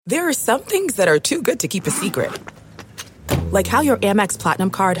There are some things that are too good to keep a secret. Like how your Amex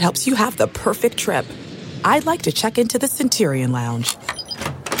Platinum card helps you have the perfect trip. I'd like to check into the Centurion Lounge.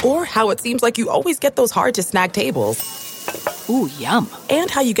 Or how it seems like you always get those hard-to-snag tables. Ooh, yum.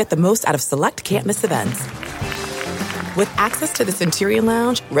 And how you get the most out of select can't-miss events. With access to the Centurion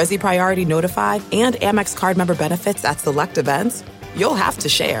Lounge, Resi Priority Notified, and Amex card member benefits at select events, you'll have to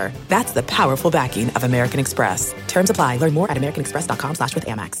share. That's the powerful backing of American Express. Terms apply. Learn more at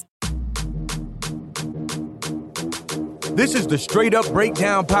americanexpress.com/withAmex. This is the Straight Up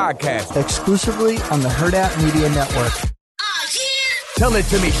Breakdown Podcast. Exclusively on the Herd App Media Network. Tell it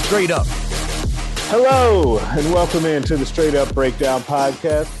to me straight up. Hello, and welcome into the Straight Up Breakdown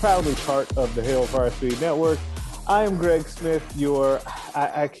Podcast, proudly part of the Hail Varsity Network. I am Greg Smith,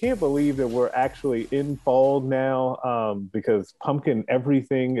 I can't believe that we're actually in fall now because pumpkin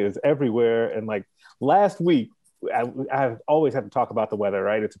everything is everywhere. And like last week, I always have to talk about the weather,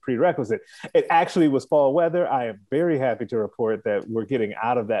 right? It's a prerequisite. It actually was fall weather. I am very happy to report that we're getting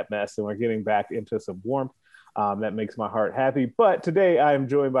out of that mess and we're getting back into some warmth. That makes my heart happy. But today I am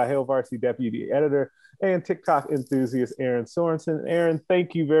joined by Hail Varsity Deputy Editor and TikTok enthusiast Erin Sorensen. Erin,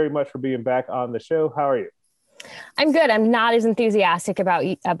 thank you very much for being back on the show. How are you? I'm good. I'm not as enthusiastic about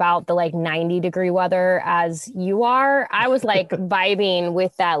the like 90-degree weather as you are. I was like vibing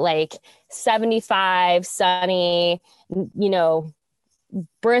with that like 75, sunny,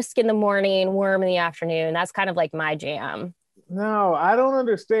 brisk in the morning, warm in the afternoon. That's kind of like my jam. No, I don't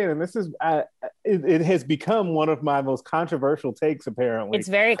understand. And this is, it has become one of my most controversial takes, apparently. It's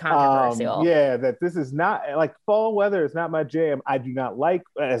very controversial. That this is not, like fall weather is not my jam. I do not like,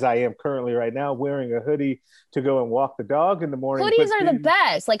 as I am currently right now, wearing a hoodie to go and walk the dog in the morning. Hoodies are the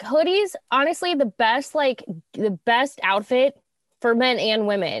best. Like hoodies, honestly, the best outfit for men and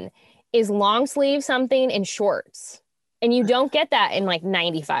women is long sleeve something and shorts. And you don't get that in like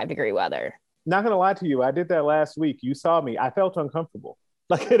 95-degree weather. Not gonna lie to you, I did that last week. You saw me. I felt uncomfortable.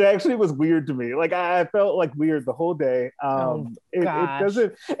 Like it actually was weird to me. Like I felt like weird the whole day. It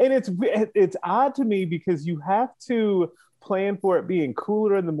doesn't, and it's odd to me because you have to plan for it being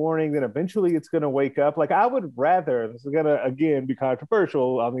cooler in the morning. Then eventually it's gonna wake up. Like I would rather. This is gonna again be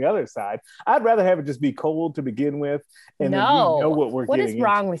controversial on the other side. I'd rather have it just be cold to begin with, and then we know what we're getting. What is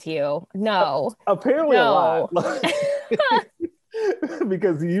wrong with you? No, apparently a lot.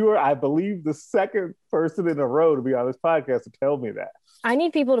 Because you are, I believe, the second person in a row to be on this podcast to tell me that. I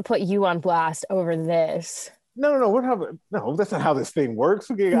need people to put you on blast over this. No, that's not how this thing works.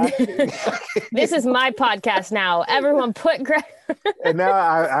 This is my podcast now. Everyone put Greg. And now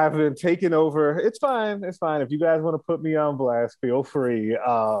I've been taken over. It's fine. If you guys want to put me on blast, feel free.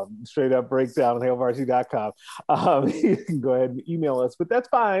 Straight Up Breakdown at hailvarsity.com. You can go ahead and email us, but that's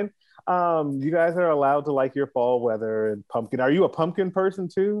fine. You guys are allowed to like your fall weather and pumpkin. Are you a pumpkin person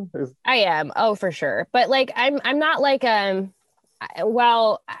too? I am. Oh, for sure. But like, I'm not like,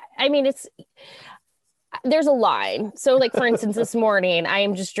 well, I mean, there's a line. So like, for instance, this morning, I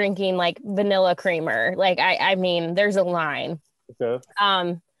am just drinking like vanilla creamer. Like, I mean, there's a line. Okay.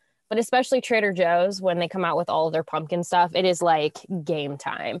 But especially Trader Joe's, when they come out with all of their pumpkin stuff, it is like game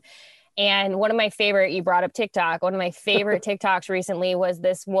time. And one of my favorite, you brought up TikTok, one of my favorite TikToks recently was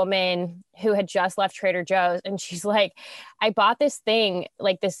this woman who had just left Trader Joe's. And she's like, I bought this thing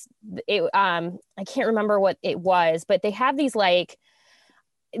like this, I can't remember what it was, but they have these like,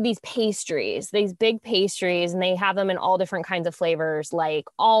 these pastries, these big pastries, and they have them in all different kinds of flavors, like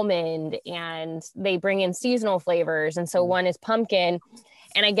almond, and they bring in seasonal flavors. And so one is pumpkin.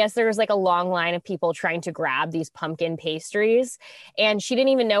 And I guess there was like a long line of people trying to grab these pumpkin pastries. And she didn't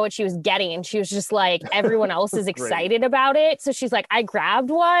even know what she was getting. She was just like, everyone else is excited about it. So she's like, I grabbed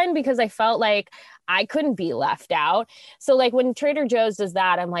one because I felt like I couldn't be left out. So like when Trader Joe's does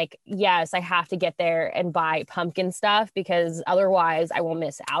that, I'm like, yes, I have to get there and buy pumpkin stuff because otherwise I will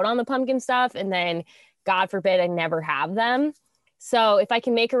miss out on the pumpkin stuff. And then God forbid I never have them. So if I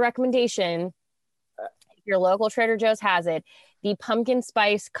can make a recommendation, if your local Trader Joe's has it, the pumpkin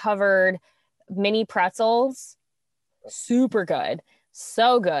spice covered mini pretzels, super good.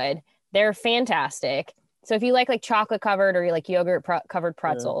 So good. They're fantastic. So if you like chocolate covered or you like yogurt covered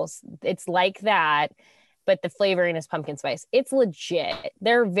pretzels, it's like that, but the flavoring is pumpkin spice. It's legit.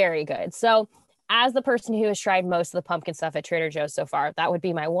 They're very good. So as the person who has tried most of the pumpkin stuff at Trader Joe's so far, that would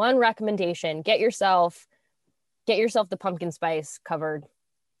be my one recommendation. Get yourself the pumpkin spice covered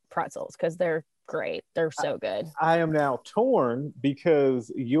pretzels because they're great. They're so good. I am now torn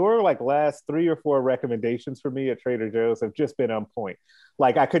because your like last 3 or 4 recommendations for me at Trader Joe's have just been on point.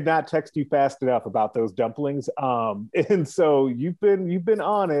 Like I could not text you fast enough about those dumplings. And so you've been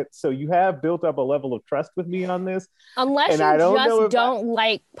on it. So you have built up a level of trust with me on this. Unless you just don't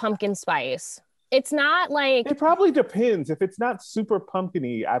like pumpkin spice. It's not like, it probably depends. If it's not super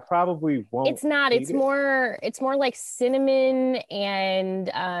pumpkiny, I probably won't. It's not. It's more like cinnamon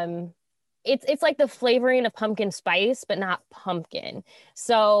and it's like the flavoring of pumpkin spice, but not pumpkin.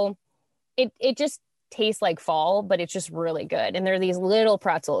 So it just tastes like fall, but it's just really good. And they're these little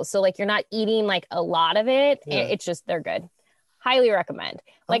pretzels. So like you're not eating like a lot of it. Yeah. It's just, they're good. Highly recommend.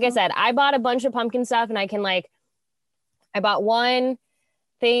 Like I said, I bought a bunch of pumpkin stuff and I bought one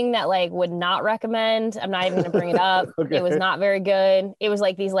thing that like would not recommend. I'm not even gonna bring it up. Okay. It was not very good. It was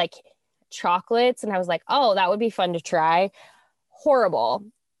like these like chocolates and I was like, oh, that would be fun to try. Horrible.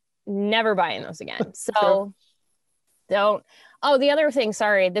 Never buying those again. So don't. Oh, the other thing,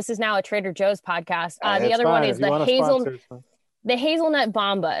 sorry, this is now a Trader Joe's podcast. The other one is the hazelnut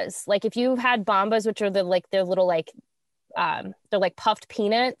bombas. Like if you've had bombas, which are they're little like they're like puffed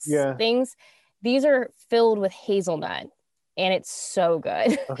peanuts things. These are filled with hazelnut and it's so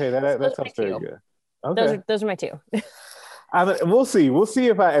good. Okay, that sounds very good. Okay. Those are my 2. We'll see. We'll see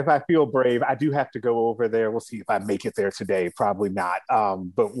if I feel brave. I do have to go over there. We'll see if I make it there today. Probably not.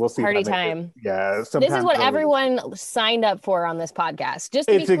 But we'll see. Party time. Yeah. This is what everyone signed up for on this podcast. Just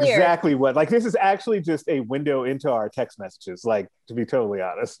to be clear. It's exactly what. Like this is actually just a window into our text messages. Like to be totally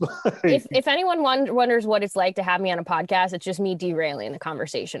honest. if anyone wonders what it's like to have me on a podcast, it's just me derailing the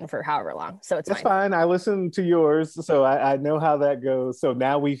conversation for however long. So it's fine. I listened to yours, so I know how that goes. So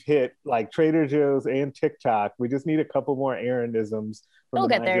now we've hit like Trader Joe's and TikTok. We just need a couple more Aaronisms from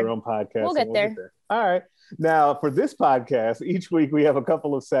the Mind Your Own podcast. We'll get there. All right. Now, for this podcast, each week we have a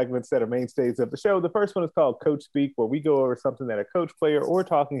couple of segments that are mainstays of the show. The first one is called Coach Speak, where we go over something that a coach, player, or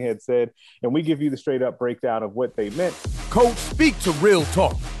talking head said, and we give you the straight up breakdown of what they meant. Coach Speak to Real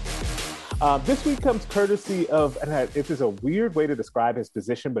Talk. This week comes courtesy of, and this is a weird way to describe his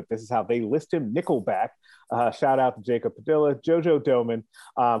position, but this is how they list him, Nickelback. Shout out to Jacob Padilla, Jojo Doman,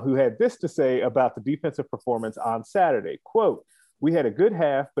 who had this to say about the defensive performance on Saturday. Quote, "We had a good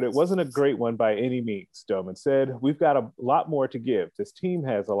half, but it wasn't a great one by any means," Doman said. "We've got a lot more to give. This team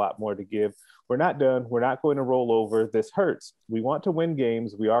has a lot more to give. We're not done. We're not going to roll over. This hurts. We want to win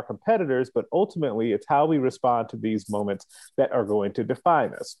games. We are competitors, but ultimately it's how we respond to these moments that are going to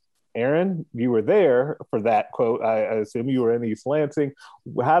define us." Aaron, you were there for that quote. I assume you were in East Lansing.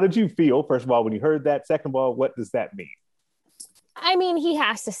 How did you feel, first of all, when you heard that? Second of all, what does that mean? I mean, he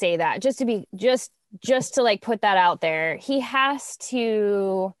has to say that just to like put that out there. He has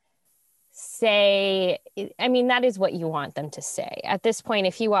to say, I mean, that is what you want them to say. At this point,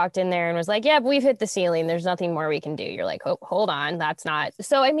 if he walked in there and was like, yeah, but we've hit the ceiling, there's nothing more we can do. You're like, oh, hold on, that's not.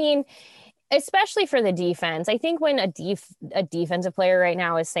 So, I mean, especially for the defense, I think when a defensive player right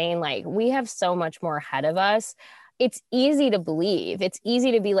now is saying like, we have so much more ahead of us, it's easy to believe. It's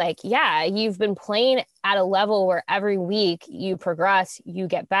easy to be like, yeah, you've been playing at a level where every week you progress, you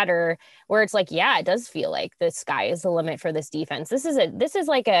get better, where it's like, yeah, it does feel like the sky is the limit for this defense. This is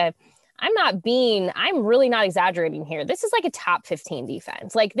like I'm really not exaggerating here. This is like a top 15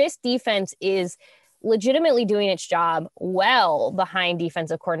 defense. Like this defense is legitimately doing its job well behind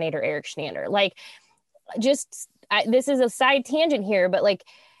defensive coordinator Eric Schnander. Like this is a side tangent here, but like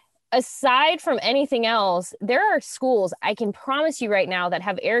aside from anything else, there are schools I can promise you right now that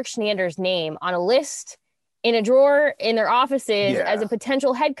have Eric Schnander's name on a list in a drawer in their offices as a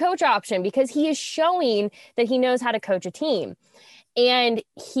potential head coach option, because he is showing that he knows how to coach a team. And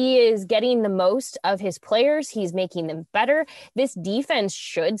he is getting the most of his players. He's making them better. This defense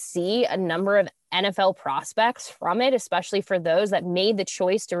should see a number of NFL prospects from it, especially for those that made the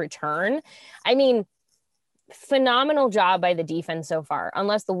choice to return. I mean, phenomenal job by the defense so far.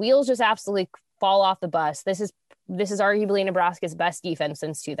 Unless the wheels just absolutely fall off the bus, this is arguably Nebraska's best defense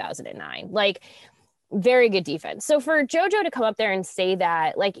since 2009. Like, very good defense. So for JoJo to come up there and say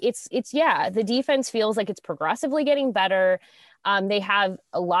that, like, it's the defense feels like it's progressively getting better. They have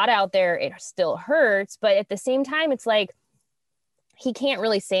a lot out there. It still hurts, but at the same time, it's like, he can't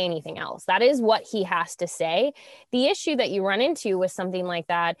really say anything else. That is what he has to say. The issue that you run into with something like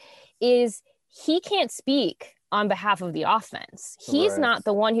that is he can't speak on behalf of the offense. He's not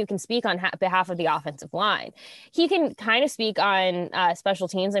the one who can speak on behalf of the offensive line. He can kind of speak on special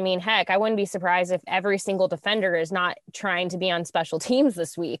teams. I mean, heck, I wouldn't be surprised if every single defender is not trying to be on special teams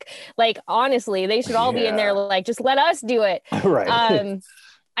this week. Like, honestly, they should all be in there like, just let us do it. Right.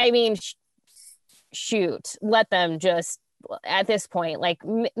 I mean, shoot, let them just at this point, like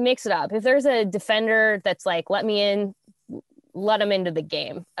mix it up. If there's a defender that's like, let me in, let him into the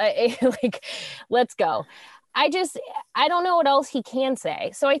game. Like, let's go. I don't know what else he can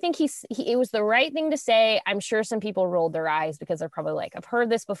say. So I think it was the right thing to say. I'm sure some people rolled their eyes because they're probably like, I've heard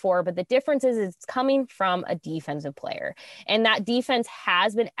this before, but the difference is it's coming from a defensive player, and that defense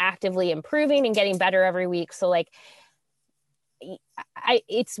has been actively improving and getting better every week. So like,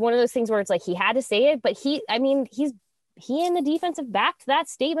 it's one of those things where it's like, he had to say it, but he and the defensive backed that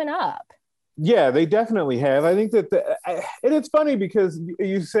statement up. Yeah, they definitely have. I think that, and it's funny because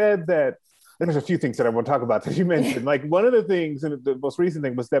you said that, and there's a few things that I want to talk about that you mentioned. Like, one of the things, and the most recent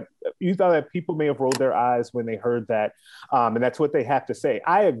thing, was that you thought that people may have rolled their eyes when they heard that, and that's what they have to say.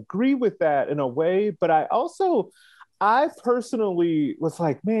 I agree with that in a way, but I personally was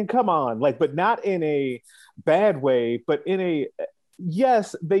like, man, come on, like, but not in a bad way, but in a,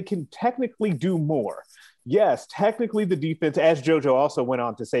 yes, they can technically do more. Yes, technically the defense, as JoJo also went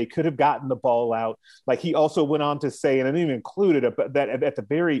on to say, could have gotten the ball out. Like, he also went on to say, and I didn't even include it, but that at the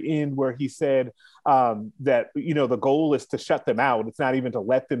very end where he said that, the goal is to shut them out. It's not even to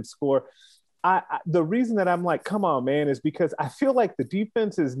let them score. The reason that I'm like, come on, man, is because I feel like the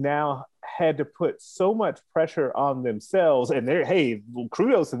defense has now had to put so much pressure on themselves, and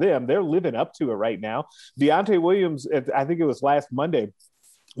kudos to them. They're living up to it right now. Deontay Williams, I think it was last Monday,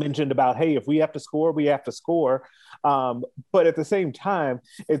 mentioned about, hey, if we have to score, we have to score. But at the same time,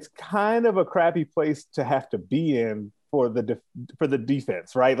 it's kind of a crappy place to have to be in for the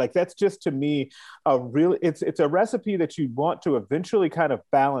defense, right? Like, that's just, to me, it's a recipe that you want to eventually kind of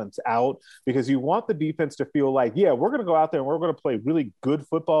balance out, because you want the defense to feel like, yeah, we're going to go out there and we're going to play really good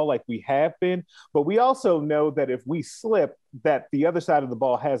football like we have been, but we also know that if we slip, that the other side of the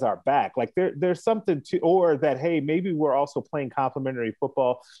ball has our back. Like, there's something to, or that, hey, maybe we're also playing complementary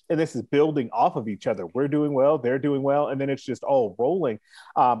football and this is building off of each other. We're doing well, they're doing well, and then it's just all rolling.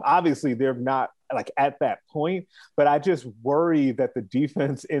 Obviously, they're not like at that point, but I just worry that the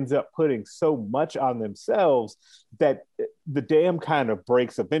defense ends up putting so much on themselves that the dam kind of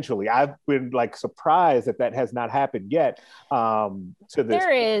breaks eventually. I've been like surprised that has not happened yet. To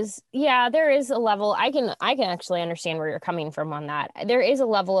this, there is a level. I can actually understand where you're coming from on that. There is a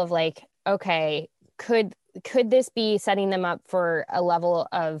level of like, okay, could this be setting them up for a level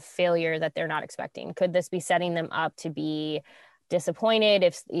of failure that they're not expecting? Could this be setting them up to be disappointed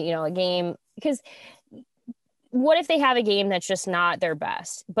if, a game, because what if they have a game that's just not their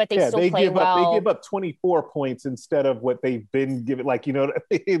best, but they still play well? They give up 24 points instead of what they've been given. Like, you know what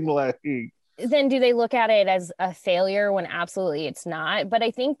I mean? Like, then do they look at it as a failure when absolutely it's not? But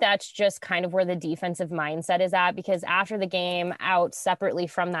I think that's just kind of where the defensive mindset is at, because after the game, out separately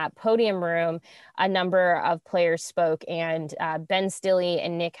from that podium room, a number of players spoke, and Ben Stille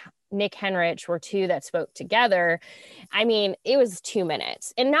and Nick Henrich were two that spoke together. I mean, it was 2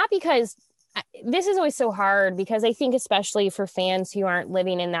 minutes, and not because this is always so hard, because I think especially for fans who aren't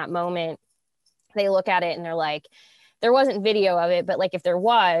living in that moment, they look at it and they're like, there wasn't video of it, but like if there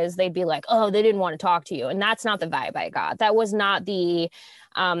was, they'd be like, oh, they didn't want to talk to you. And that's not the vibe I got. That was not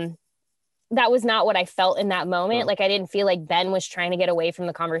what I felt in that moment. Like, I didn't feel like Ben was trying to get away from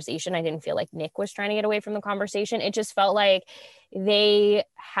the conversation. I didn't feel like Nick was trying to get away from the conversation. It just felt like they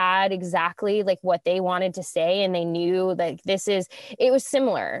had exactly like what they wanted to say, and they knew that it was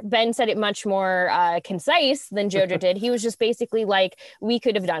similar. Ben said it much more concise than JoJo did. He was just basically like, we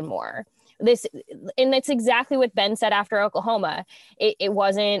could have done more. And that's exactly what Ben said after Oklahoma. It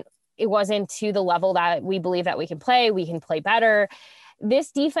wasn't to the level that we believe that we can play better.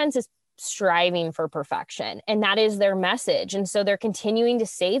 This defense is striving for perfection, and that is their message. And so they're continuing to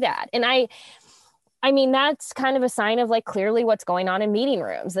say that. And I mean, that's kind of a sign of like clearly what's going on in meeting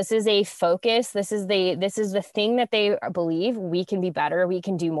rooms. This is a focus. This is the thing that they believe. We can be better. We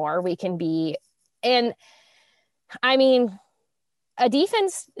can do more. We can be. And I mean,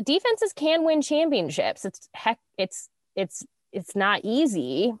 defenses can win championships. It's not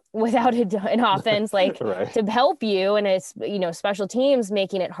easy without an offense like right. to help you, and it's, special teams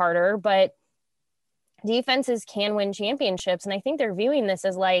making it harder, but defenses can win championships. And I think they're viewing this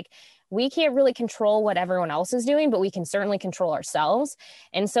as like, we can't really control what everyone else is doing, but we can certainly control ourselves.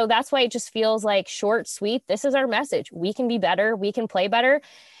 And so that's why it just feels like short, sweet. This is our message. We can be better. We can play better.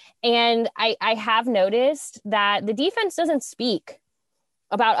 And I have noticed that the defense doesn't speak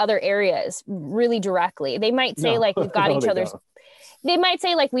about other areas really directly. They might say like, we've got each other's, they might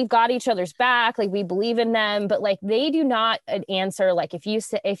say like, we've got each other's back, like we believe in them, but like, they do not answer. Like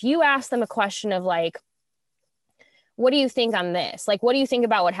if you ask them a question of like, what do you think on this? Like, what do you think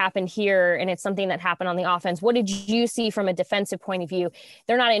about what happened here? And it's something that happened on the offense. What did you see from a defensive point of view?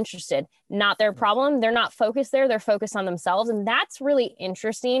 They're not interested, not their problem. They're not focused there. They're focused on themselves. And that's really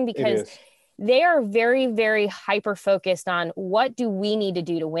interesting because they are very, very hyper focused on what do we need to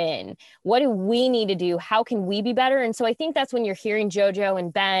do to win? What do we need to do? How can we be better? And so I think that's when you're hearing JoJo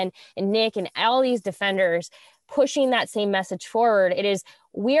and Ben and Nick and all these defenders pushing that same message forward. It is,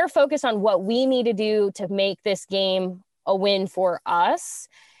 we are focused on what we need to do to make this game a win for us.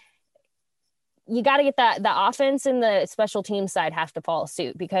 You got to get that, the offense and the special team side have to follow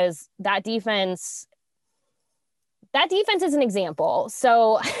suit, because that defense is an example.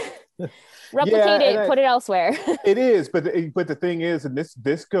 So replicate it, put it elsewhere. It is, but the thing is, and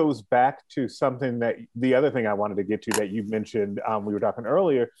this goes back to something that the other thing I wanted to get to that you mentioned, we were talking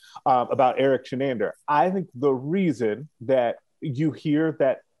earlier about Erik Chinander. I think the reason that you hear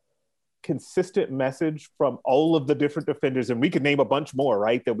that consistent message from all of the different defenders, and we could name a bunch more,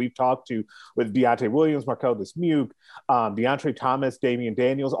 right, that we've talked to with Deontay Williams, Markel Dismuke, DeAndre Thomas, Damian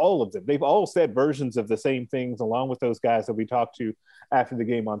Daniels, all of them. They've all said versions of the same things along with those guys that we talked to after the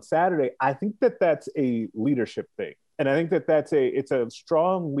game on Saturday. I think that that's a leadership thing. And I think that it's a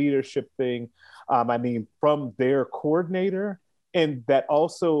strong leadership thing. I mean, from their coordinator, and that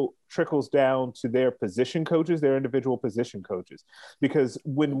also trickles down to their position coaches, their individual position coaches. Because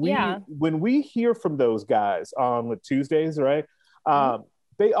when we hear from those guys on Tuesdays, right,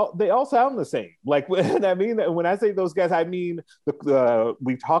 they all sound the same. Like, I mean, when I say those guys, I mean,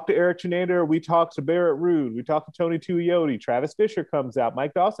 we talked to Erik Chinander, we talked to Barrett Ruud, we talked to Tony Tuioti, Travis Fisher comes out,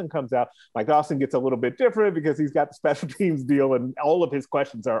 Mike Dawson comes out. Mike Dawson gets a little bit different because he's got the special teams deal, and all of his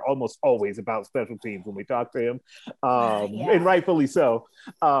questions are almost always about special teams when we talk to him, and rightfully so,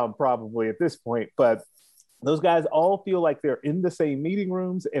 probably at this point. But those guys all feel like they're in the same meeting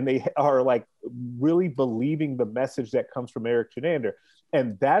rooms, and they are like really believing the message that comes from Erik Chinander.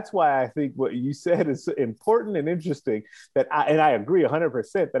 And that's why I think what you said is important and interesting, and I agree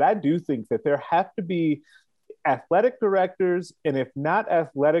 100%, that I do think that there have to be athletic directors, and if not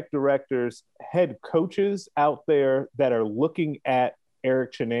athletic directors, head coaches out there that are looking at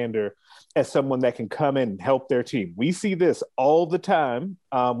Erik Chinander as someone that can come in and help their team. We see this all the time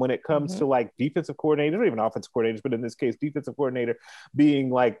when it comes to like defensive coordinators, or even offensive coordinators, but in this case, defensive coordinator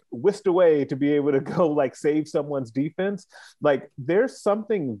being like whisked away to be able to go like save someone's defense. Like, there's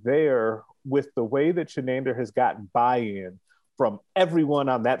something there with the way that Chinander has gotten buy-in from everyone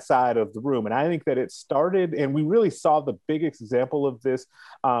on that side of the room. And I think that it started, and we really saw the biggest example of this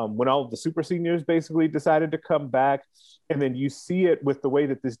when all of the super seniors basically decided to come back. And then you see it with the way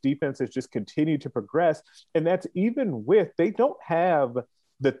that this defense has just continued to progress. And that's even with, they don't have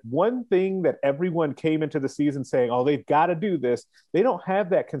the one thing that everyone came into the season saying, oh, they've got to do this. They don't have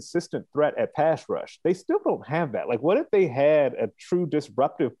that consistent threat at pass rush. They still don't have that. Like, what if they had a true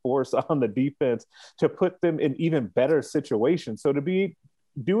disruptive force on the defense to put them in even better situations? So to be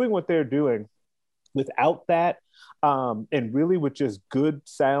doing what they're doing without that, and really with just good,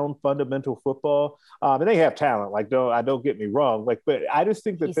 sound, fundamental football, and they have talent. Like, don't get me wrong. Like, but I just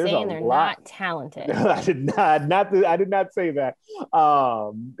think that He's there's saying a they're lot. not talented. I did not say that,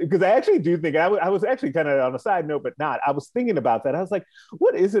 because I actually do think I was actually kind of on a side note, but not. I was thinking about that. I was like,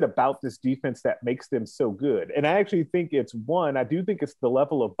 what is it about this defense that makes them so good? And I actually think it's one. I do think it's the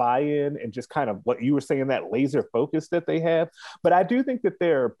level of buy-in and just kind of what you were saying, that laser focus that they have. But I do think that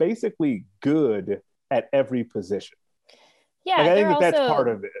they're basically good at every position. Yeah, like, I think that's part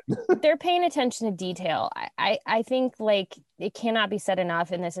of it. They're paying attention to detail. I think, like, it cannot be said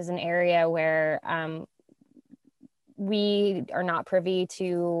enough, and this is an area where we are not privy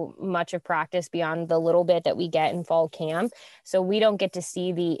to much of practice beyond the little bit that we get in fall camp. So we don't get to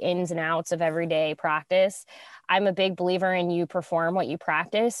see the ins and outs of everyday practice. I'm a big believer in you perform what you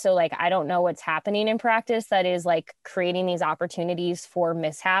practice. So, like, I don't know what's happening in practice that is like creating these opportunities for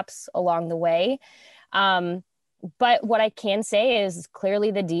mishaps along the way. But what I can say is clearly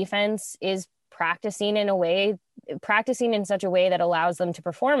the defense is practicing in such a way that allows them to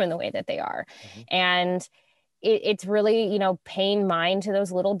perform in the way that they are. Mm-hmm. And it's really, paying mind to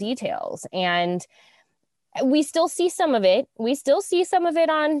those little details. And we still see some of it. We still see some of it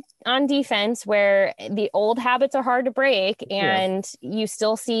on defense, where the old habits are hard to break, and you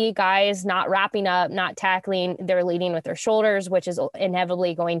still see guys not wrapping up, not tackling. They're leading with their shoulders, which is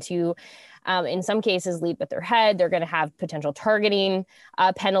inevitably going to, in some cases, lead with their head. They're going to have potential targeting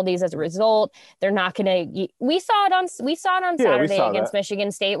penalties as a result. They're not going to. We saw it on Saturday against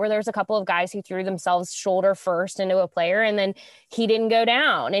Michigan State, where there's a couple of guys who threw themselves shoulder first into a player, and then he didn't go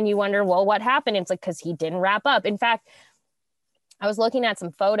down. And you wonder, well, what happened? It's like, because he didn't wrap up. In fact, I was looking at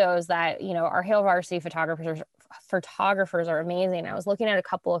some photos that our Hale varsity photographers are amazing. I was looking at a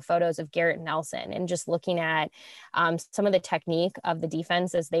couple of photos of Garrett Nelson and just looking at some of the technique of the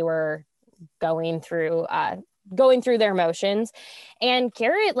defense as they were going through their motions. And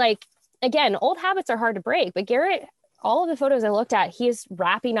Garrett, like, again, old habits are hard to break, but Garrett, all of the photos I looked at, he is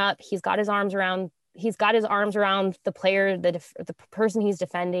wrapping up. He's got his arms around the player, the person he's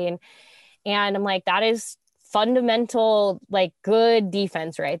defending. And I'm like, that is fundamental, like, good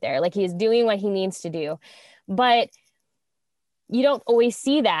defense right there. Like, he's doing what he needs to do. But you don't always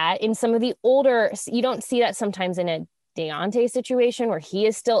see that in some of the older, you don't see that sometimes in a Deontay situation where he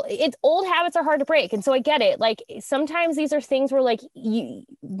is still, it's old habits are hard to break. And so I get it. Like, sometimes these are things where, like,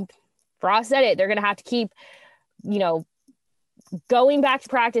 Frost said it, they're going to have to keep, going back to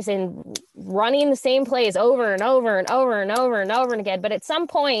practice and running the same plays over and over and over and over and over and again. But at some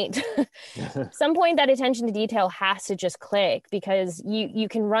point, that attention to detail has to just click, because you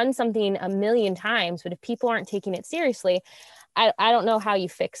can run something a million times, but if people aren't taking it seriously, I don't know how you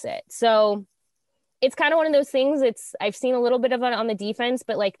fix it. So it's kind of one of those things. I've seen a little bit of it on the defense,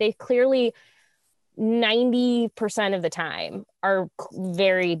 but like, they clearly 90% of the time are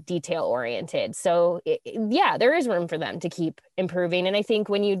very detail oriented. So yeah, there is room for them to keep improving. And I think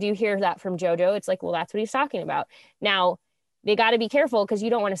when you do hear that from JoJo, it's like, well, that's what he's talking about. Now they got to be careful, because you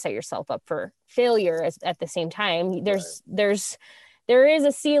don't want to set yourself up for failure at the same time. There is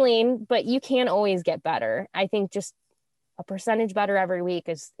a ceiling, but you can always get better. I think just a percentage better every week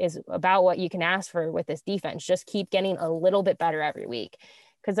is about what you can ask for with this defense. Just keep getting a little bit better every week,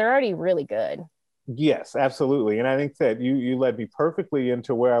 because they're already really good. Yes, absolutely. And I think that you led me perfectly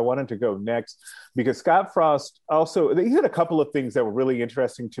into where I wanted to go next, because Scott Frost also, he had a couple of things that were really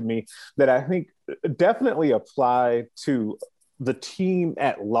interesting to me that I think definitely apply to the team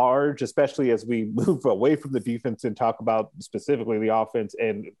at large, especially as we move away from the defense and talk about specifically the offense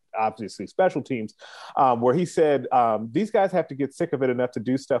and obviously special teams, where he said, these guys have to get sick of it enough to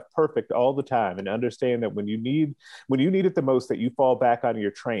do stuff perfect all the time and understand that when you need it the most, that you fall back on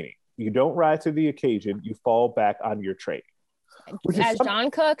your training. You don't rise to the occasion, you fall back on your training. As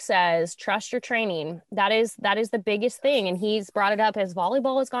John Cook says, trust your training. That is the biggest thing. And he's brought it up as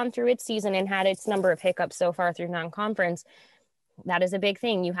volleyball has gone through its season and had its number of hiccups so far through non-conference. That is a big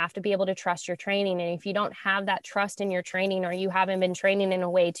thing. You have to be able to trust your training. And if you don't have that trust in your training, or you haven't been training in a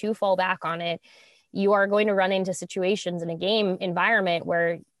way to fall back on it, you are going to run into situations in a game environment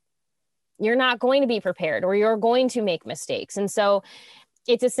where you're not going to be prepared, or you're going to make mistakes. And so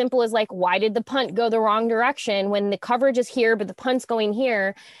it's as simple as, like, why did the punt go the wrong direction when the coverage is here, but the punt's going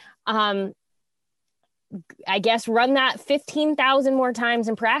here? I guess run that 15,000 more times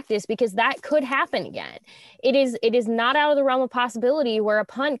in practice, because that could happen again. It is not out of the realm of possibility where a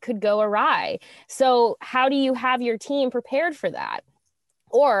punt could go awry. So how do you have your team prepared for that?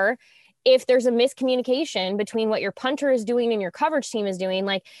 Or if there's a miscommunication between what your punter is doing and your coverage team is doing,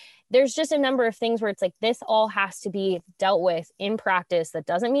 like, there's just a number of things where it's like, this all has to be dealt with in practice. That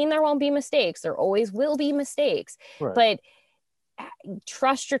doesn't mean there won't be mistakes. There always will be mistakes, right. But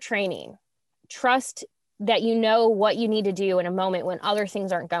trust your training. Trust that you know what you need to do in a moment when other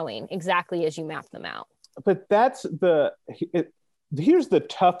things aren't going exactly as you map them out. But here's the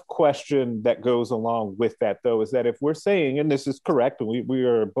tough question that goes along with that, though, is that if we're saying, and this is correct, and we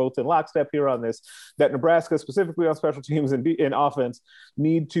are both in lockstep here on this, that Nebraska, specifically on special teams and in offense,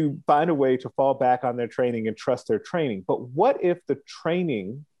 need to find a way to fall back on their training and trust their training. But what if the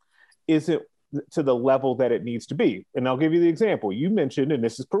training isn't to the level that it needs to be? And I'll give you the example. You mentioned, and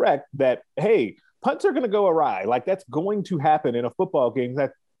this is correct, that, hey, punts are going to go awry. Like, that's going to happen in a football game. I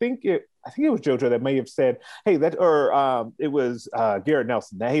think it was JoJo that may have said, hey, it was Garrett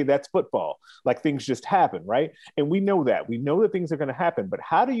Nelson. Hey, that's football. Like, things just happen, right? And we know that things are going to happen, but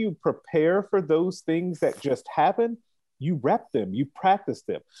how do you prepare for those things that just happen? You rep them, you practice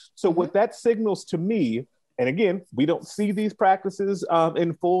them. So what that signals to me, and again, we don't see these practices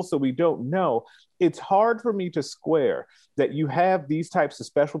in full, so we don't know. It's hard for me to square that you have these types of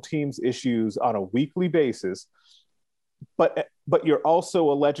special teams issues on a weekly basis, but you're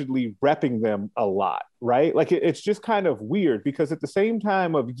also allegedly repping them a lot, right? Like, it's just kind of weird, because at the same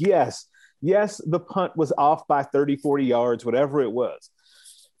time of, yes, the punt was off by 30, 40 yards, whatever it was.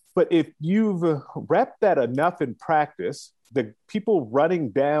 But if you've repped that enough in practice, the people running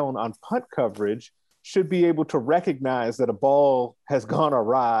down on punt coverage should be able to recognize that a ball has gone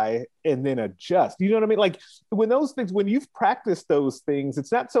awry and then adjust. You know what I mean? Like, when you've practiced those things,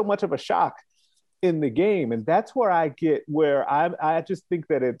 it's not so much of a shock in the game. And that's where I just think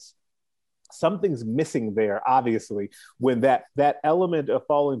that it's something's missing there. Obviously, when that element of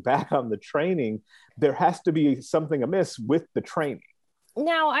falling back on the training, there has to be something amiss with the training.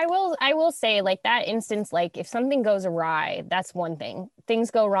 Now, I will say, like, that instance, like, if something goes awry, that's one thing.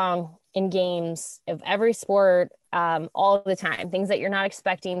 Things go wrong in games of every sport, all the time. Things that you're not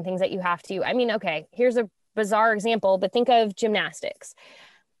expecting, things that you have to. I mean, okay, here's a bizarre example, but think of gymnastics.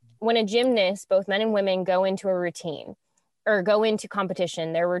 When a gymnast, both men and women, go into a routine or go into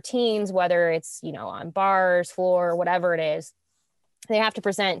competition, their routines, whether it's, you know, on bars, floor, whatever it is, they have to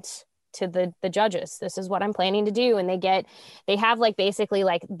present to the judges. This is what I'm planning to do. And they have like basically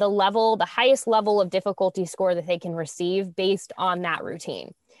like the highest level of difficulty score that they can receive based on that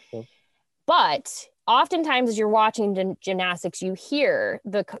routine. Okay. But oftentimes as you're watching gymnastics, you hear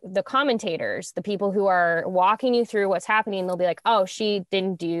the commentators, the people who are walking you through what's happening. They'll be like, oh, she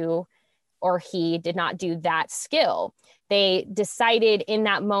didn't do, or he did not do that skill. They decided in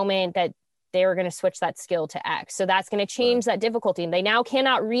that moment that they were going to switch that skill to X. So that's going to change that difficulty. And they now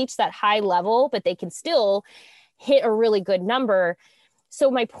cannot reach that high level, but they can still hit a really good number.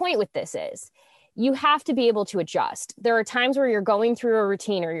 So my point with this is you have to be able to adjust. There are times where you're going through a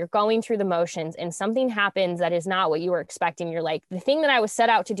routine or you're going through the motions and something happens that is not what you were expecting. You're like, the thing that I was set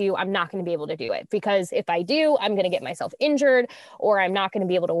out to do, I'm not going to be able to do it, because if I do, I'm going to get myself injured, or I'm not going to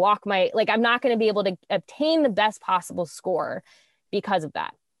be able to I'm not going to be able to obtain the best possible score because of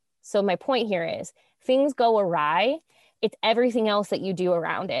that. So my point here is things go awry. It's everything else that you do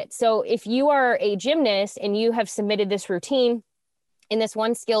around it. So if you are a gymnast and you have submitted this routine and this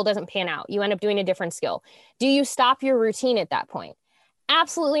one skill doesn't pan out, you end up doing a different skill. Do you stop your routine at that point?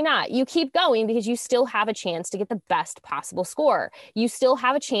 Absolutely not. You keep going because you still have a chance to get the best possible score. You still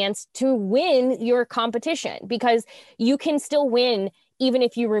have a chance to win your competition, because you can still win even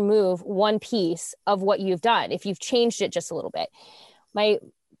if you remove one piece of what you've done, if you've changed it just a little bit.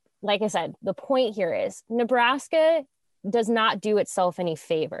 Like I said, the point here is Nebraska does not do itself any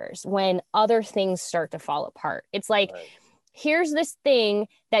favors when other things start to fall apart. It's like, here's this thing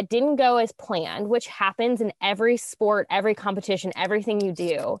that didn't go as planned, which happens in every sport, every competition, everything you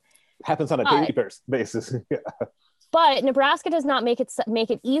do. Happens on a daily basis. Yeah. But Nebraska does not make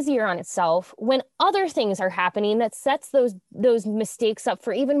it easier on itself when other things are happening that sets those mistakes up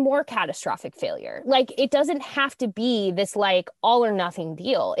for even more catastrophic failure. Like, it doesn't have to be this like all or nothing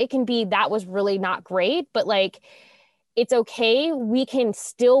deal. It can be that was really not great, but like, it's okay. We can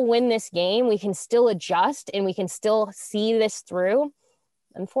still win this game. We can still adjust and we can still see this through.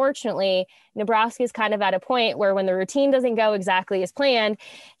 Unfortunately, Nebraska is kind of at a point where when the routine doesn't go exactly as planned,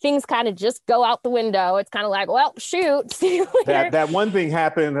 things kind of just go out the window. It's kind of like, well, shoot, see you later. That one thing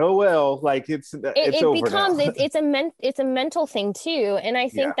happened. Oh, well, like it's over becomes, now. it's a mental thing too. And I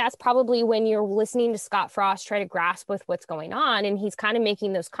think that's probably when you're listening to Scott Frost try to grasp with what's going on. And he's kind of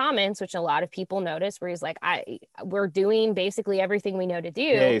making those comments, which a lot of people notice, where he's like, we're doing basically everything we know to do.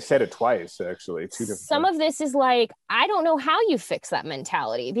 Yeah, he said it twice, actually. Two different Some times. of this is like, I don't know how you fix that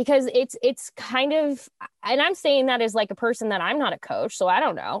mentality, because it's kind of, and I'm saying that as like a person that I'm not a coach, so I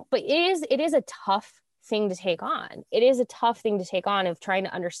don't know, but it is a tough thing to take on. It is a tough thing to take on, of trying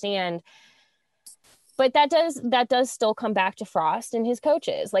to understand. But that does still come back to Frost and his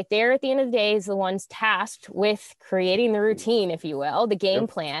coaches. Like, they're at the end of the day is the ones tasked with creating the routine, if you will, the game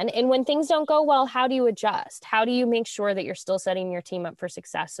plan. And when things don't go well, how do you adjust? How do you make sure that you're still setting your team up for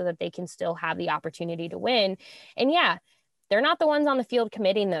success so that they can still have the opportunity to win? And they're not the ones on the field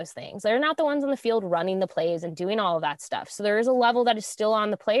committing those things. They're not the ones on the field running the plays and doing all of that stuff. So there is a level that is still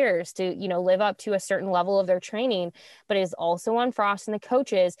on the players to, live up to a certain level of their training, but it is also on Frost and the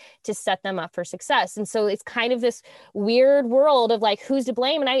coaches to set them up for success. And so it's kind of this weird world of like, who's to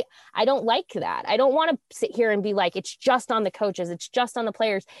blame? And I don't like that. I don't want to sit here and be like, it's just on the coaches. It's just on the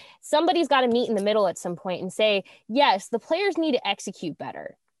players. Somebody's got to meet in the middle at some point and say, yes, the players need to execute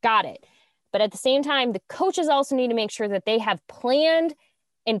better. Got it. But at the same time, the coaches also need to make sure that they have planned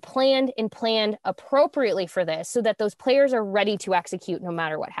appropriately for this, so that those players are ready to execute no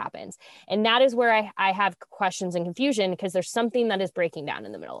matter what happens. And that is where I have questions and confusion, because there's something that is breaking down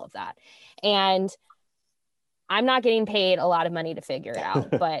in the middle of that. And I'm not getting paid a lot of money to figure it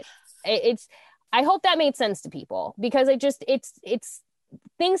out, but I hope that made sense to people, because it's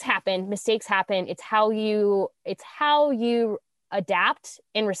things happen, mistakes happen. It's how you adapt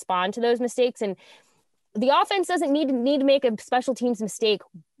and respond to those mistakes. And the offense doesn't need to make a special teams mistake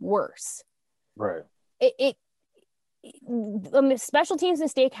worse. Right. A special teams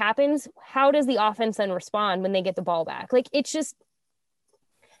mistake happens. How does the offense then respond when they get the ball back? Like, it's just,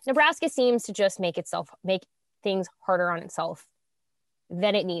 Nebraska seems to just make things harder on itself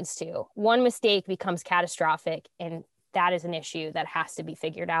than it needs to. One mistake becomes catastrophic, and that is an issue that has to be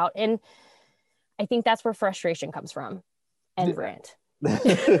figured out. And I think that's where frustration comes from. And Brent.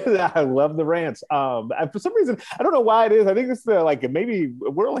 I love the rants. For some reason, I don't know why it is. I think it's maybe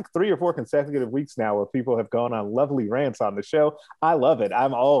we're like 3 or 4 consecutive weeks now where people have gone on lovely rants on the show. I love it.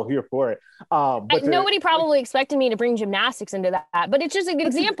 I'm all here for it. But nobody probably expected me to bring gymnastics into that, but it's just a good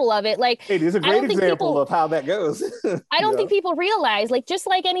example of it. Like, it is a great example of how that goes. I don't think people realize, like, just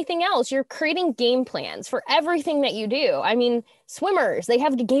like anything else, you're creating game plans for everything that you do. I mean, swimmers, they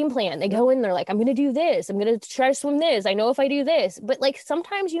have a game plan. They go in, they're like, I'm going to do this. I'm going to try to swim this. I know if I do this. But like,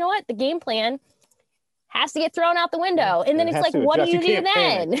 sometimes, you know what? The game plan has to get thrown out the window. And then it's like, what do you do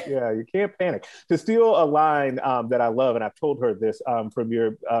then? Yeah, you can't panic. To steal a line that I love, and I've told her this from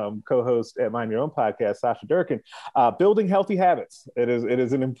your co-host at Mind Your Own podcast, Sasha Durkin, building healthy habits. It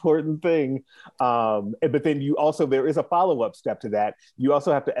is an important thing. But then there is a follow-up step to that. You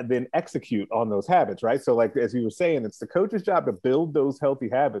also have to then execute on those habits, right? So like, as you were saying, it's the coach's job to build those healthy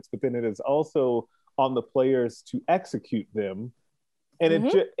habits, but then it is also on the players to execute them.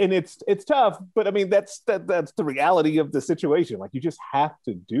 And it's tough, but I mean, that's the reality of the situation. Like, you just have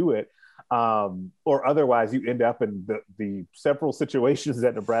to do it, or otherwise you end up in the several situations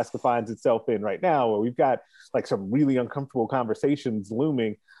that Nebraska finds itself in right now, where we've got like some really uncomfortable conversations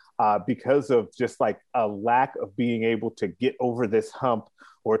looming because of just like a lack of being able to get over this hump,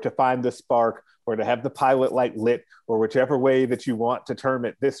 or to find the spark, or to have the pilot light lit, or whichever way that you want to term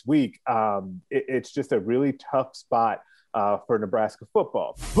it this week. It's just a really tough spot for Nebraska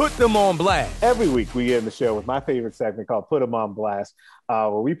football. Put them on blast. Every week we end the show with my favorite segment called Put Them on Blast, where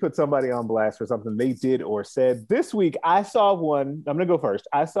we put somebody on blast for something they did or said. This week I saw one. I'm going to go first.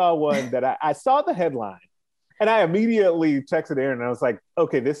 I saw one that I saw the headline, and I immediately texted Aaron, and I was like,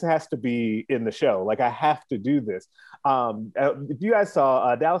 okay, this has to be in the show. Like, I have to do this. If you guys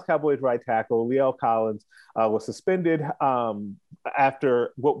saw, Dallas Cowboys right tackle La'el Collins was suspended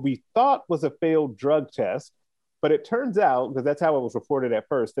after what we thought was a failed drug test. But it turns out, because that's how it was reported at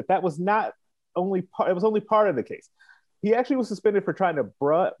first, that was not only part, it was only part of the case. He actually was suspended for trying to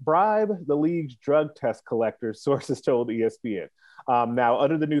bribe the league's drug test collectors, sources told ESPN. Now,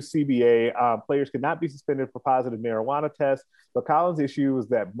 under the new CBA, players could not be suspended for positive marijuana tests, but Collins' issue was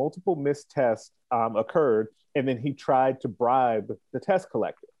that multiple missed tests occurred, and then he tried to bribe the test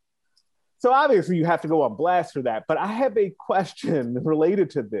collector. So obviously you have to go on blast for that, but I have a question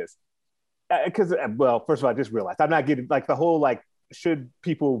related to this. Because, well, first of all, I just realized I'm not getting like the whole, like, should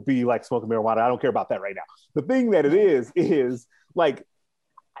people be like smoking marijuana? I don't care about that right now. The thing that it is like,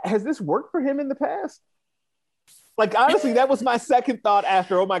 has this worked for him in the past? Like, honestly, that was my second thought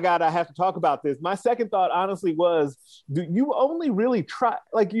after, oh my God, I have to talk about this. My second thought, honestly, was, do you only really try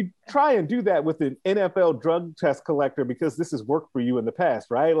and do that with an NFL drug test collector because this has worked for you in the past,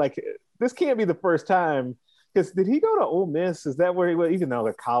 right? Like, this can't be the first time. Because did he go to Ole Miss? Is that where he was? Even though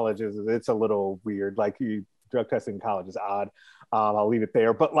the college it's a little weird. Like, drug testing in college is odd. I'll leave it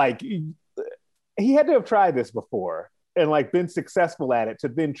there. But like, he had to have tried this before and like been successful at it to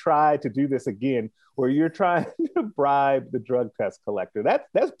then try to do this again, where you're trying to bribe the drug test collector.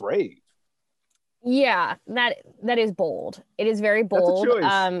 That's brave. Yeah, that is bold. It is very bold. That's a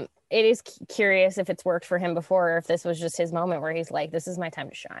choice. It is curious if it's worked for him before, or if this was just his moment where he's like, this is my time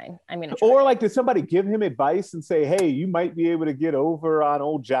to shine. I'm going to try. Or like, did somebody give him advice and say, hey, you might be able to get over on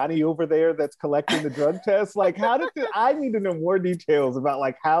old Johnny over there that's collecting the drug tests? Like, I need to know more details about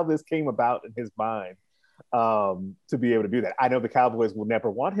like how this came about in his mind to be able to do that. I know the Cowboys will never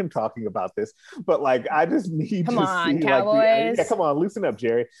want him talking about this, but like, I just need come to on, see Cowboys. come on, loosen up,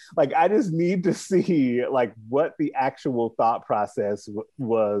 Jerry. Like, I just need to see like what the actual thought process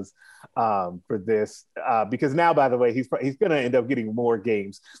was for this, because now, by the way, he's going to end up getting more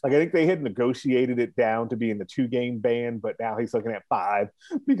games. Like, I think they had negotiated it down to be in the 2-game ban, but now he's looking at 5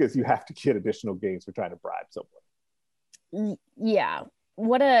 because you have to get additional games for trying to bribe someone. Yeah,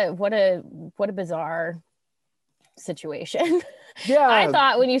 what a bizarre situation. Yeah, I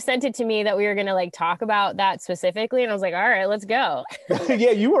thought when you sent it to me that we were gonna like talk about that specifically, and I was like, all right, let's go.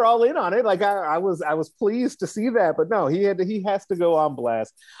 Yeah, you were all in on it. Like, I was pleased to see that, but no, he has to go on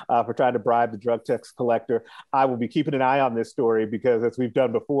blast for trying to bribe the drug test collector. I will be keeping an eye on this story because, as we've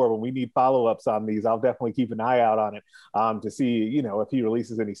done before, when we need follow-ups on these, I'll definitely keep an eye out on it to see, you know, if he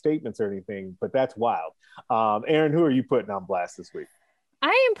releases any statements or anything. But that's wild. Aaron, who are you putting on blast this week?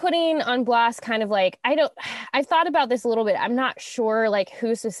 I am putting on blast kind of like, I've thought about this a little bit. I'm not sure like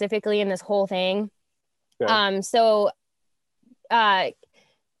who specifically in this whole thing. Okay.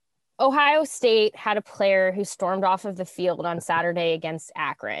 Ohio State had a player who stormed off of the field on Saturday against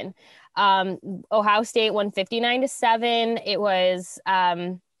Akron. Ohio State won 59-7. It was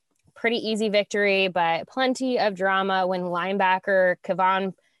pretty easy victory, but plenty of drama when linebacker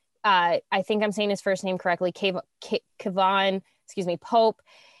Kevon, I think I'm saying his first name correctly, Kevon Pope.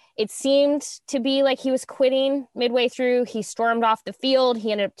 It seemed to be like he was quitting midway through. He stormed off the field.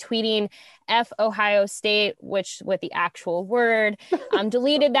 He ended up tweeting F Ohio State, which with the actual word,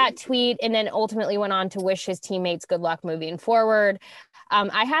 deleted that tweet, and then ultimately went on to wish his teammates good luck moving forward.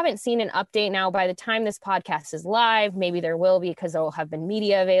 I haven't seen an update now. By the time this podcast is live, maybe there will be, because there will have been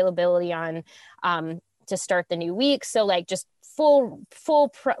media availability on to start the new week. So like just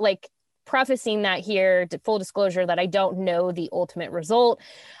prefacing that here, full disclosure that I don't know the ultimate result.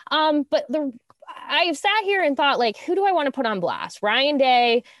 But I've sat here and thought, like, who do I want to put on blast? Ryan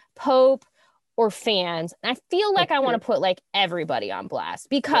Day, Pope, or fans? And I feel like I want to put like everybody on blast,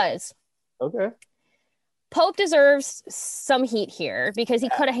 because Pope deserves some heat here because he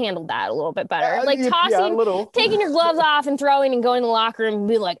could have handled that a little bit better. Like taking your gloves off and throwing and going to the locker room and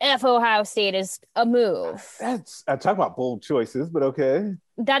be like, F Ohio State is a move. I'm talking about bold choices, but okay.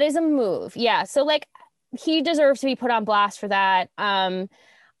 That is a move. Yeah. So like he deserves to be put on blast for that.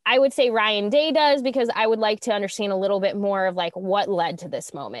 I would say Ryan Day does, because I would like to understand a little bit more of like what led to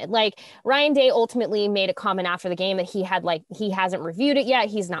this moment. Like Ryan Day ultimately made a comment after the game that he hasn't reviewed it yet.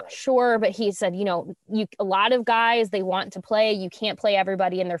 He's not sure, but he said, a lot of guys, they want to play. You can't play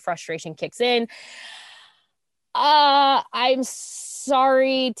everybody and their frustration kicks in. I'm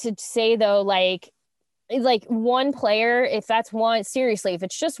sorry to say though, like one player, if that's one, seriously, if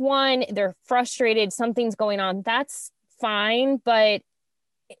it's just one, they're frustrated, something's going on, that's fine. But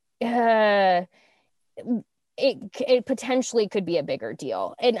it potentially could be a bigger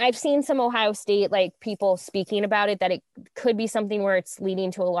deal. And I've seen some Ohio State like people speaking about it, that it could be something where it's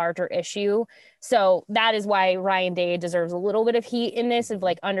leading to a larger issue. So that is why Ryan Day deserves a little bit of heat in this, of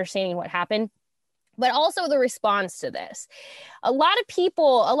like understanding what happened. But also the response to this. A lot of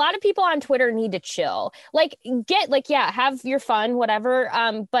people on Twitter need to chill. Have your fun, whatever.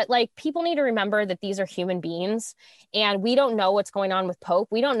 But like people need to remember that these are human beings, and we don't know what's going on with Pope.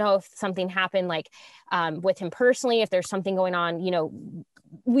 We don't know if something happened with him personally, if there's something going on,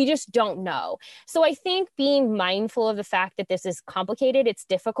 we just don't know. So I think being mindful of the fact that this is complicated, it's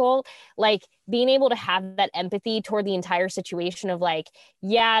difficult, like being able to have that empathy toward the entire situation of like,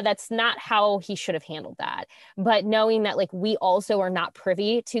 yeah, that's not how he should have handled that. But knowing that like we also are not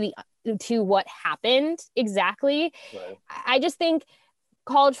privy to what happened exactly. Right. I just think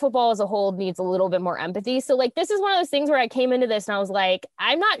college football as a whole needs a little bit more empathy. So like, this is one of those things where I came into this and I was like,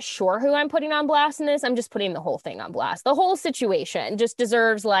 I'm not sure who I'm putting on blast in this. I'm just putting the whole thing on blast. The whole situation just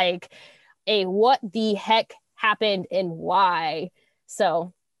deserves like a what the heck happened and why.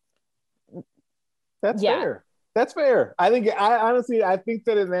 So that's fair. That's fair. I think I think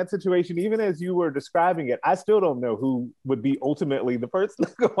that in that situation, even as you were describing it, I still don't know who would be ultimately the person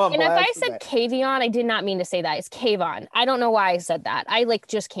to go on blast. And if I said Kavion, I did not mean to say that. It's Kayvon. I don't know why I said that. I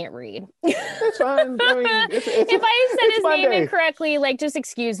just can't read. It's fine. I mean, if I said his name incorrectly, just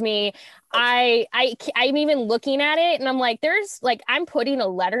excuse me. I'm even looking at it and I'm like, I'm putting a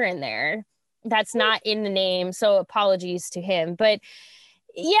letter in there that's not in the name. So apologies to him. But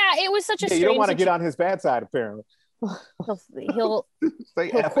yeah, it was such a strange. You don't want to get on his bad side, apparently. He'll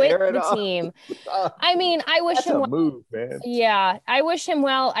quit the team. I mean, I wish him well. Move, man. Yeah, I wish him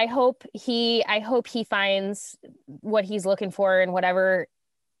well. I hope he finds what he's looking for in whatever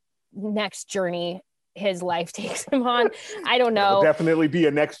next journey his life takes him on. I don't know. It'll definitely be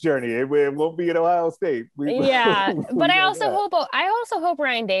a next journey. It won't be at Ohio State. But I also hope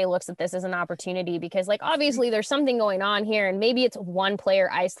Ryan Day looks at this as an opportunity, because obviously there's something going on here, and maybe it's one player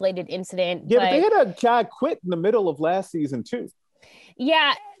isolated incident. Yeah, but they had a guy quit in the middle of last season too.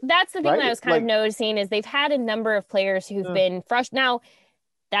 Yeah, that's the thing that I was kind of noticing, is they've had a number of players who've been frustrated. Now,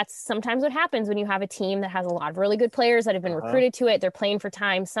 that's sometimes what happens when you have a team that has a lot of really good players that have been recruited to it. They're playing for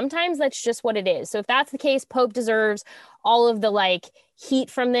time. Sometimes that's just what it is. So if that's the case, Pope deserves all of the heat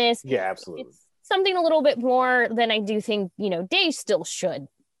from this. Yeah, absolutely. It's something a little bit more than I do think, Day still should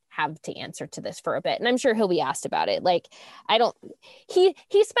have to answer to this for a bit. And I'm sure he'll be asked about it.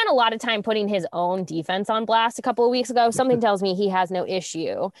 He spent a lot of time putting his own defense on blast a couple of weeks ago. Something tells me he has no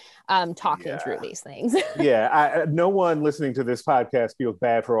issue talking through these things. No one listening to this podcast feels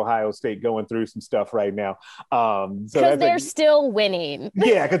bad for Ohio State going through some stuff right now. Because they're still winning.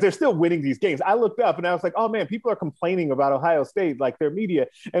 Yeah, because they're still winning these games. I looked up and I was like, oh man, people are complaining about Ohio State, their media.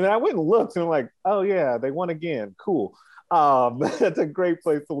 And then I went and looked and I'm like, oh yeah, they won again. Cool. That's a great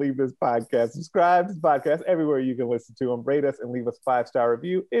place to leave this podcast. Subscribe to this podcast everywhere you can listen to them. Rate us and leave us a 5-star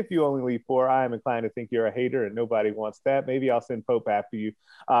review. If you only leave 4, I am inclined to think you're a hater and nobody wants that. Maybe I'll send Pope after you.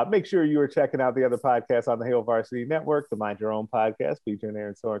 Make sure you are checking out the other podcasts on the Hail Varsity Network, the Mind Your Own podcast featuring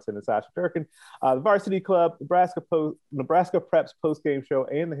Aaron Sorensen and Sasha Durkin, the Varsity Club, Nebraska Preps postgame show,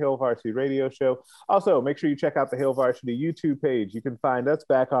 and the Hail Varsity radio show. Also, make sure you check out the Hail Varsity YouTube page. You can find us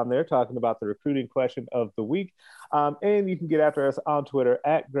back on there talking about the recruiting question of the week. And you can get after us on Twitter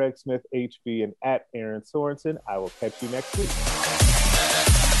at Greg Smith HV and at Aaron Sorensen. I will catch you next week.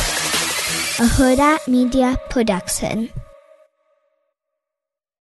 A Hurrdat Media Production.